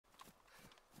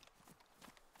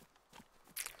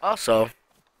Also,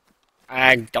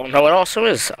 I don't know what also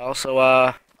is. Also,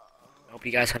 I hope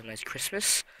you guys had a nice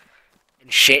Christmas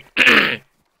and shit.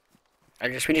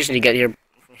 We just need to get here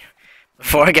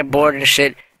before I get bored and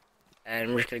shit.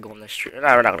 And we're just gonna go on the street. No,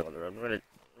 we're not gonna go on the road.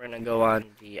 We're gonna go on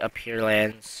the up here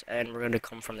lands, and we're gonna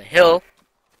come from the hill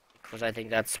because I think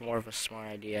that's more of a smart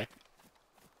idea.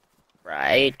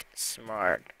 Right?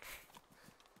 Smart.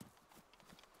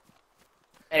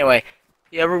 Anyway,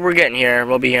 yeah, we're getting here.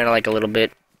 We'll be here in like a little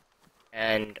bit,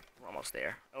 and we're almost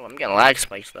there. Oh, I'm getting lag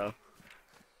spikes though.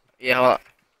 Yeah, well,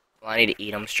 I need to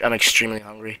eat. I'm extremely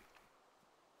hungry.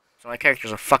 So my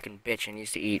character's a fucking bitch and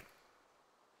needs to eat.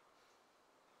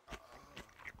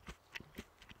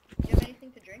 Do you have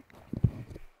anything to drink?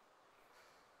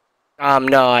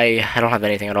 No, I don't have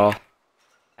anything at all.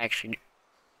 Actually,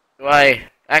 do I?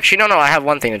 Actually, no, I have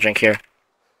one thing to drink here.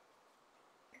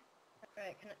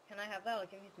 Alright, can I have that? I'll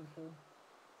give you some food.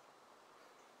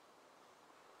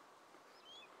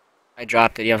 I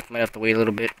dropped it. Might have to wait a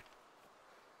little bit.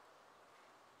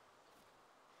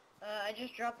 I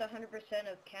just dropped 100%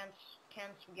 of canned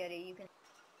spaghetti. You can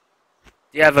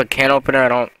Do you have a can opener? I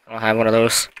don't have one of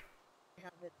those.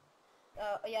 have it.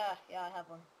 Yeah, I have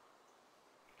one.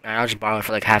 Alright, I'll just borrow it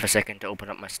for like half a second to open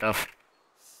up my stuff.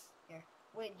 Here.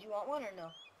 Wait, do you want one or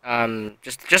no?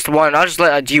 Just one. I'll just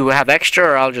let. Do you have extra,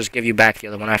 or I'll just give you back the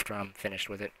other one after I'm finished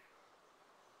with it?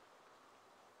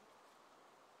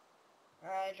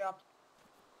 Alright, I dropped.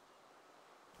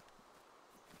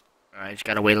 Alright, just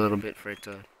gotta wait a little bit for it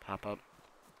to pop up.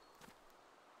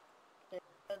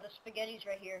 The spaghetti's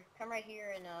right here. Come right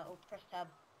here and press tab.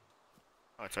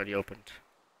 Oh, it's already opened.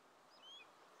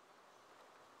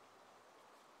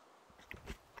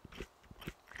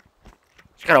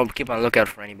 Just gotta keep on the lookout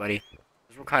for anybody.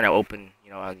 Cause we're kind of open,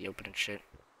 you know, out in the open and shit.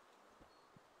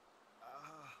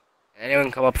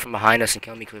 Anyone come up from behind us and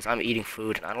kill me because I'm eating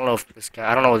food. And I don't know if this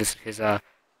guy. I don't know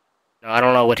no, I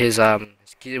don't know what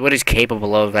what he's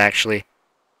capable of actually.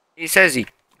 He says he.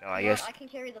 No, I guess. I can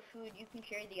carry the food. You can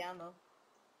carry the ammo.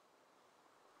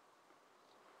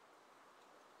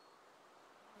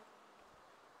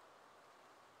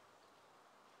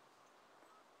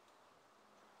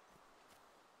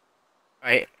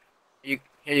 Alright, you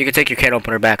can take your can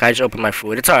opener back. I just opened my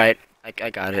food. It's alright. I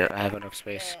got it. I have enough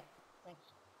space. Yeah,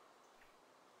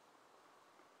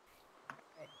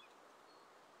 thanks.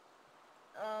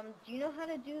 Do you know how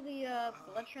to do the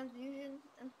blood transfusion?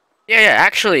 Yeah.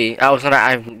 Actually, I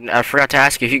forgot to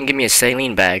ask you if you can give me a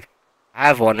saline bag. I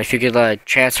have one. If you could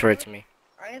transfer it to me.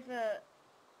 I have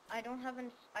I don't have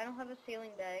a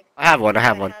saline bag. I have one. I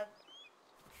have one.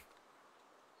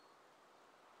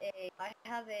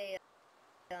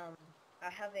 I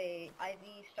have a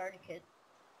IV starter kit.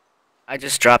 I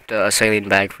just dropped a saline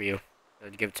bag for you.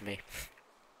 Give it to me.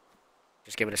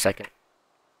 Just give it a second.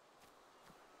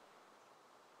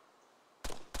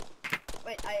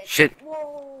 Wait, Shit.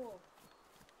 Whoa!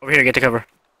 Over here, get to cover.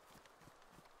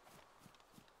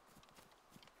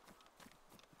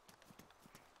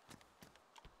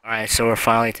 Alright, so we're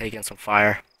finally taking some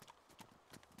fire.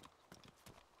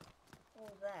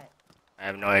 What was that? I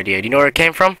have no idea. Do you know where it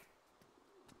came from?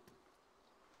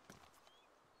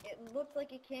 It looked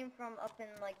like it came from up in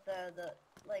like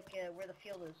where the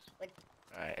field is. Like.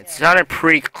 Alright, it sounded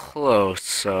pretty close,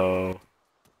 so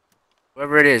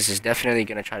whoever it is definitely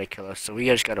gonna try to kill us, so we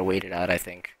just gotta wait it out, I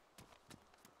think.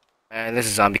 And there's a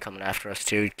zombie coming after us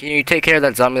too. Can you take care of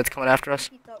that zombie that's coming after us?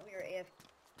 He thought we were AFK.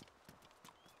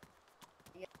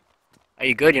 Yeah. Are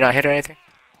you good? You're not hit or anything?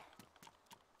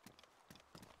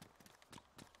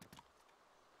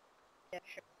 Yeah,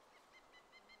 sure.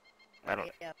 I don't.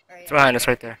 Yeah, It's behind us,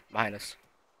 right there. Behind us.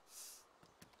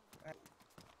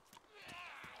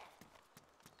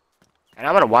 And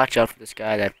I'm gonna watch out for this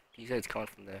guy that he said it's coming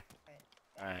from there.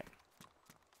 Alright.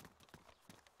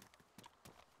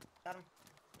 Got him.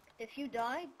 If you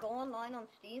die, go online on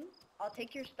Steam. I'll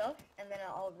take your stuff, and then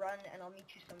I'll run, and I'll meet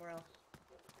you somewhere else.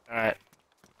 Alright.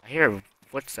 I hear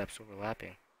footsteps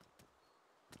overlapping.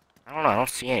 I don't know, I don't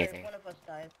see anything. One of us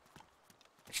died.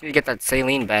 I just need to get that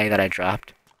saline bag that I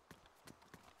dropped.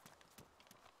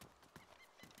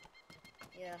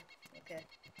 Yeah, okay.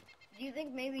 Do you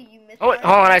think maybe you missed? Oh, wait,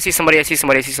 hold on, I see somebody.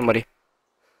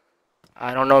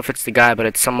 I don't know if it's the guy, but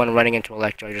it's someone running into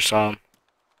Electro. I just saw him.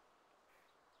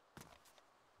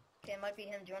 Okay, it might be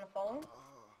him. Do you want to follow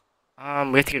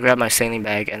him? We have to grab my saline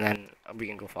bag, and then we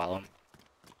can go follow him.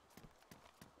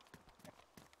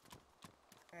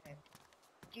 Alright.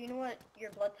 Do you know what your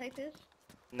blood type is?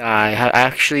 Nah, I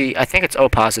think it's O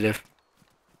positive.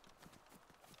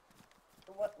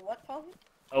 What positive?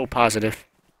 O positive.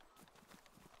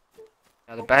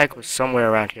 Now the bag was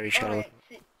somewhere around here. You should look.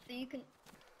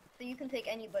 So you can take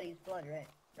anybody's blood, right?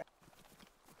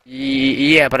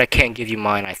 Yeah, but I can't give you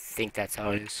mine. I think that's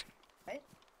how it is. Right?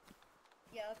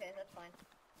 Yeah, okay, that's fine.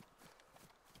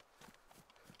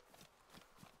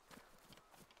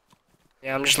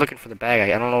 Yeah, I'm just looking for the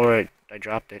bag. I don't know where I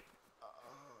dropped it.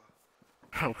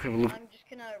 I'm just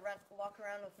gonna walk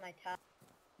around with my tab.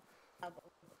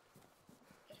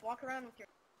 Just walk around with your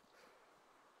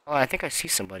Oh, I think I see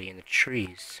somebody in the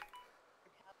trees.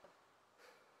 tab.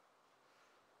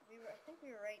 I think we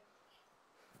were right.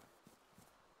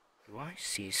 Do I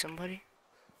see somebody?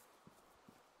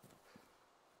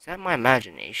 Is that my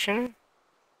imagination?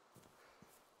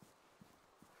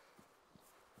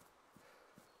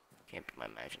 Can't be my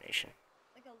imagination.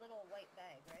 Like a little white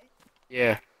bag, right?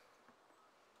 Yeah.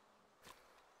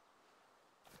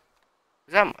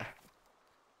 Is that my...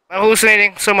 Am I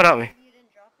hallucinating? Someone help me. Maybe you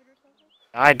didn't drop it or something?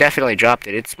 I definitely dropped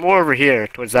it. It's more over here,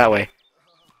 towards that way.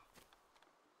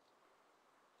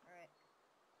 Alright.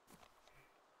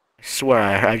 I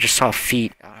swear, I just saw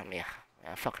feet. Yeah,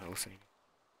 I'm fucking hallucinating.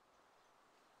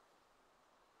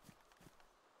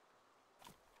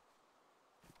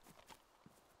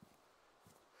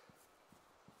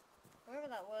 Whoever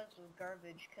that was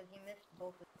garbage, because you missed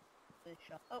both of the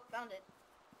shots. Oh, found it.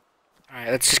 Alright,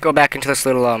 let's just go back into this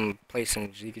little, place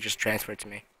and you can just transfer it to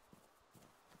me.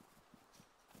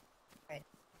 Right.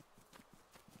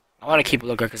 I want to keep a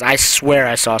looker because I swear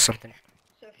I saw something.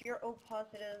 So if you're O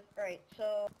positive, alright,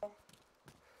 so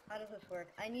how does this work?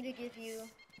 I need to give you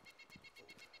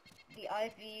the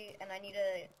IV and I need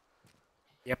to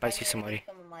Yep, I see somebody. take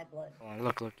some of my blood. Hold on,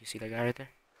 look, you see that guy right there?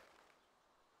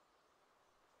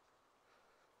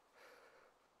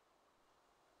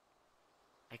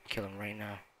 I can kill him right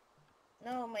now.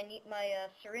 No, my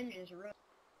syringe is ruined.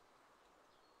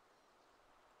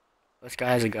 This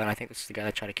guy has a gun. I think this is the guy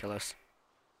that tried to kill us.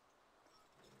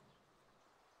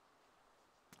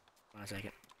 Hold on a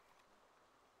second.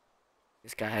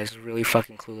 This guy is really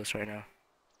fucking clueless right now.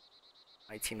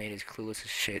 My teammate is clueless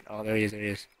as shit. Oh, there he is, there he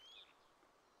is.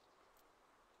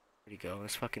 Where'd he go?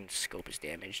 This fucking scope is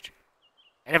damaged.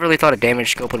 I never really thought a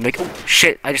damaged scope would make... Oh,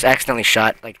 shit! I just accidentally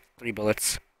shot, like, 3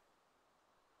 bullets.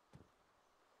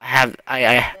 Yeah,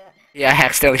 I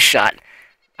accidentally shot.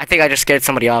 I think I just scared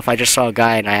somebody off. I just saw a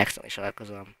guy and I accidentally shot, because,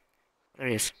 there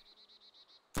he is.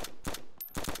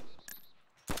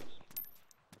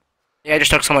 Yeah, I just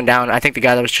took someone down. I think the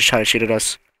guy that was just trying to shoot at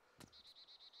us.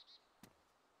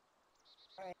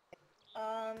 Alright.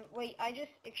 Wait, I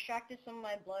just extracted some of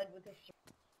my blood with this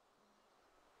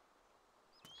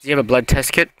Do you have a blood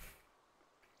test kit?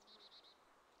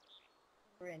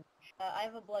 syringe. I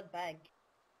have a blood bag.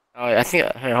 Oh, I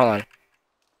think... Here, hold on.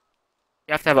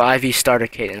 You have to have an IV starter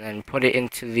kit and then put it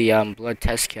into the, blood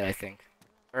test kit, I think.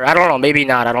 Or, I don't know. Maybe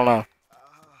not. I don't know.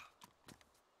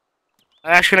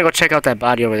 I'm actually gonna go check out that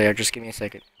body over there. Just give me a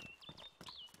second.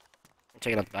 I'm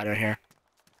checking out the body right here.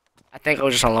 I think it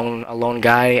was just a lone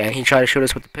guy, and he tried to shoot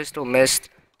us with the pistol, missed.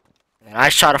 And I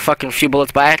shot a fucking few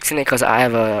bullets by accident because I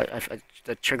have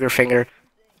the trigger finger.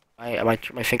 My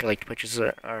finger like twitches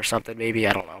or something. Maybe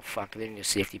I don't know. Fuck, they need a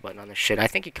safety button on this shit. I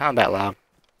think he combat logged.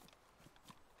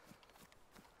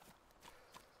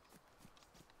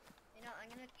 You know, I'm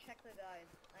gonna check the guys.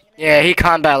 Yeah, he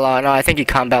combat logged. No, I think he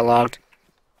combat logged.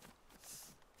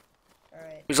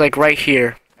 Alright. He was like right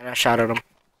here, and I shot at him.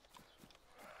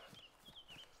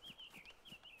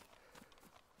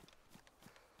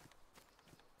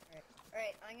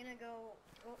 Alright, I'm gonna go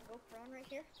prone right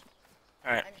here.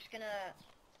 Alright. I'm just gonna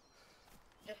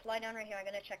lie down right here. I'm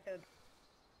gonna check the.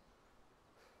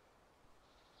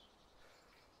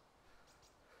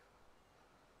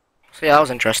 So yeah, that was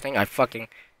interesting. I fucking...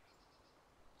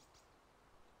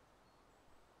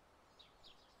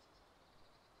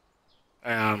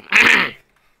 I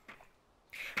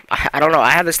don't know.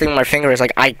 I have this thing on my finger. It's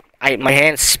like my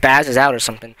hand spazzes out or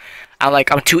something.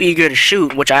 I'm too eager to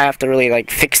shoot, which I have to really like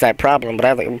fix that problem. But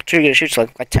I'm too eager to shoot, so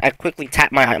I quickly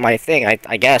tap my thing.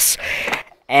 I guess,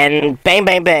 and bang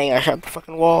bang bang, I shot the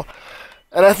fucking wall,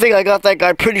 and I think I got that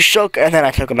guy pretty shook, and then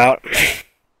I took him out.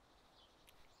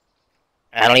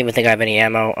 I don't even think I have any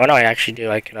ammo. Oh no, I actually do.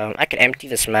 I could empty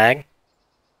this mag.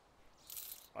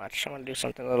 Watch, I'm gonna do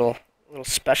something a little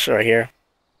special right here.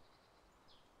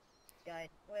 Guide.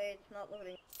 Wait, it's not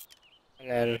loading. And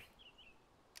then...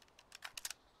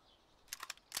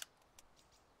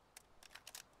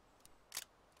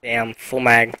 Damn, full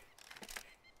mag.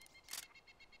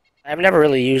 I've never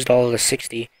really used all of the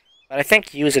 60, but I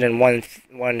think you use it in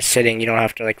one sitting. You don't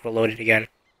have to like reload it again.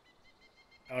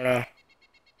 I don't know.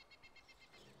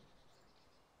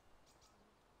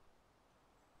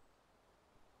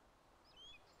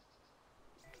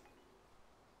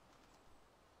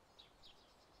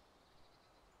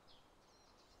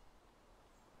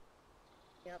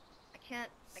 up. I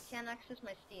can't access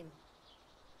my Steam.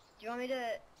 Do you want me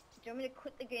to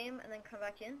quit the game and then come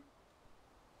back in?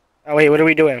 Oh wait, what are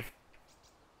we doing?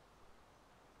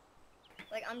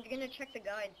 Like, I'm gonna check the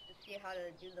guides to see how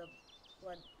to do the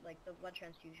blood, like the blood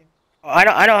transfusion. Oh,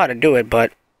 I know how to do it,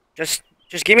 but just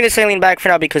give me the saline bag for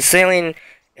now because saline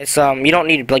is you don't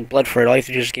need like blood for it. All you have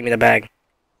to do is just give me the bag.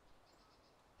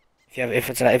 If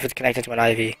it's connected to an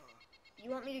IV. You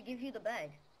want me to give you the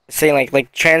bag? Saying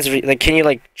can you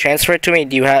like transfer it to me?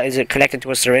 Is it connected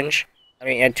to a syringe? I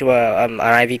mean, and to a an IV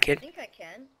I kit. think I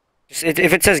can. Just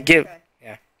if it says give, Okay.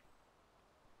 yeah.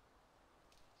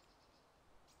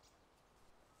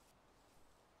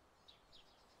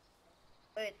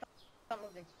 Wait, stop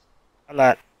moving. I'm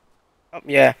not. Oh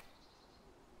yeah.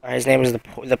 His name is the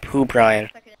Pooh Brian.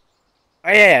 Second.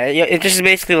 Oh yeah. It just is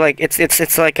basically like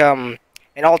it's like an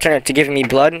alternate to giving me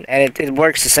blood, and it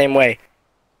works the same way.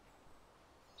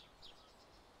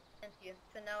 Thank you.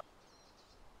 So now.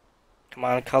 Come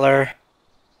on, color.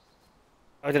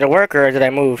 Oh, did it work or did I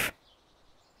move?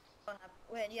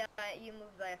 Wait, yeah, you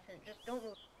moved by accident. Just don't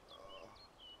move.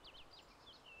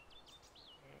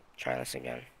 Try this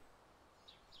again.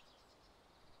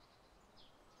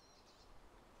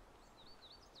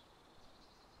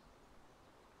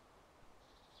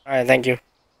 Alright, thank you.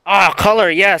 Ah, color,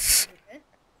 yes! Okay.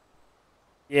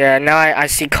 Yeah, now I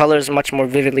see colors much more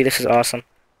vividly. This is awesome.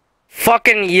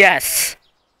 Fucking yes!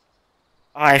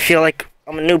 Oh, I feel like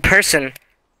I'm a new person.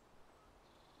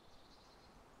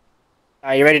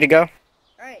 You ready to go?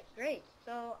 Alright, great.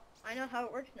 So, I know how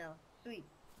it works now. Sweet.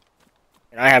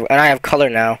 And I have color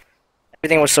now.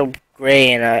 Everything was so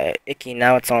gray and icky.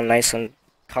 Now it's all nice and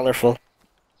colorful.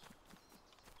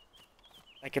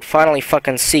 I can finally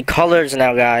fucking see colors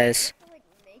now, guys. Do you have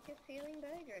to, like, make a saline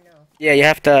bag or no? Yeah, you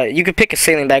have to. You can pick a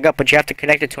saline bag up, but you have to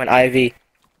connect it to an IV.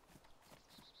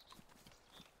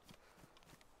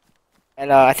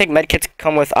 And I think medkits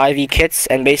come with IV kits,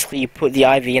 and basically you put the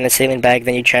IV in the saline bag,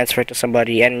 then you transfer it to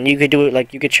somebody, and you could do it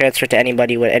like you could transfer it to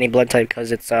anybody with any blood type,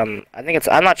 because it's I think it's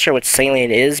I'm not sure what saline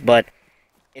is, but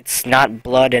it's not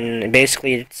blood, and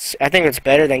basically I think it's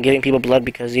better than giving people blood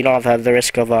because you don't have the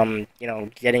risk of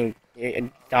getting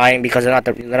dying because they're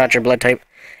not your blood type,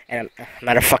 and I'm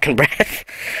out of fucking breath.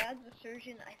 As a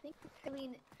surgeon, I think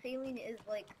saline is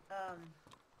like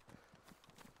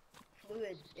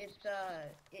fluids.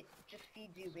 It just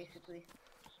feeds you basically.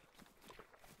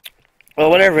 Well,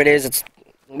 whatever it is, it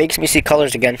makes me see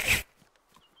colors again.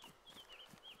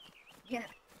 Yeah.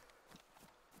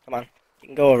 Come on, you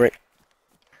can go over it.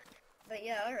 But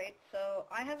yeah, alright. So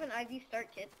I have an IV start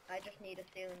kit. I just need a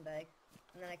saline bag,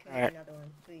 and then I can Alright. make another one.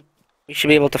 Sweet. We should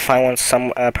be able to find one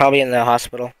probably in the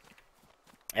hospital.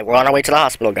 And we're on our way to the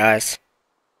hospital, guys.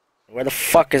 Where the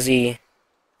fuck is he?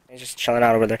 He's just chilling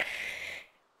out over there.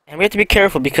 And we have to be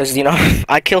careful because, you know,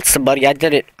 I killed somebody. I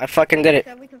did it. I fucking did it.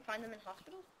 So we can find them in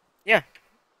hospitals? Yeah.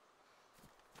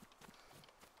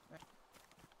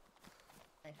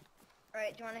 Nice.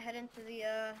 Alright, do you want to head into the,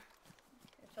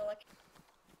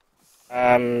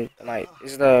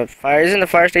 isn't the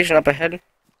fire station up ahead?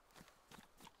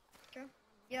 Sure.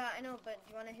 Yeah, I know, but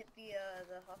do you want to hit the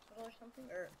hospital or something?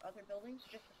 Or other buildings?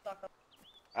 Just to stock up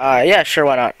Yeah, sure,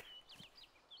 why not?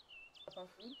 on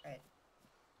food? Right.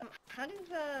 How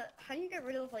do you get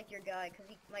rid of, like, your guy? Because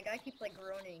my guy keeps, like,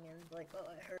 groaning and, like, oh,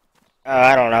 it hurts.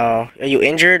 I don't know. Are you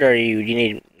injured or you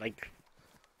need, like,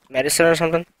 medicine or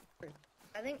something?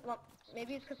 I think, well,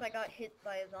 maybe it's because I got hit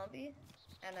by a zombie.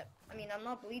 And, I mean, I'm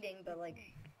not bleeding, but, like,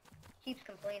 keeps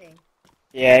complaining.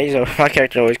 Yeah, my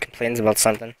character always complains about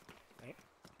something. Right.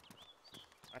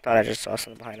 I thought I just saw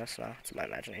something behind us. No, it's my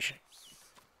imagination.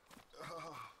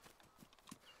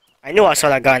 I knew I saw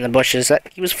that guy in the bushes.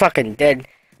 He was fucking dead.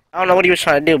 I don't know what he was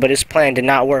trying to do, but his plan did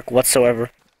not work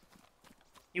whatsoever.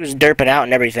 He was derping out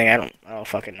and everything. I don't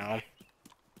fucking know.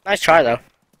 Nice try though.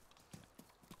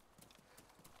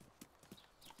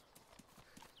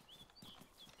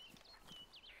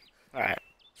 Alright,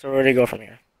 so where do you go from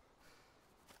here?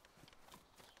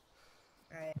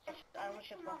 Alright, I was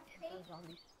just walking into the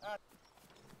zombies.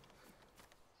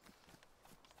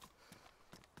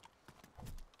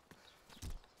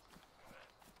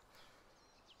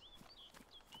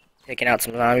 Taking out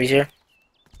some zombies here.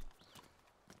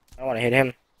 I don't want to hit him.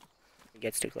 If he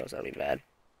gets too close, that'll be bad.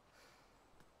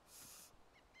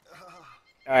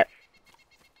 Alright.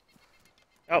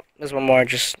 Oh, there's one more.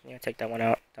 Just take that one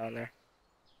out down there.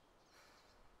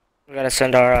 We gotta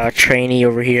send our trainee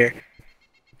over here.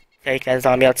 Take that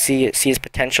zombie out, see his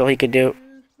potential he could do.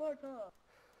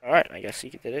 Alright, I guess he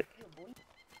did it.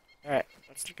 Alright,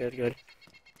 that's good. I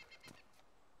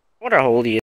wonder how old he is.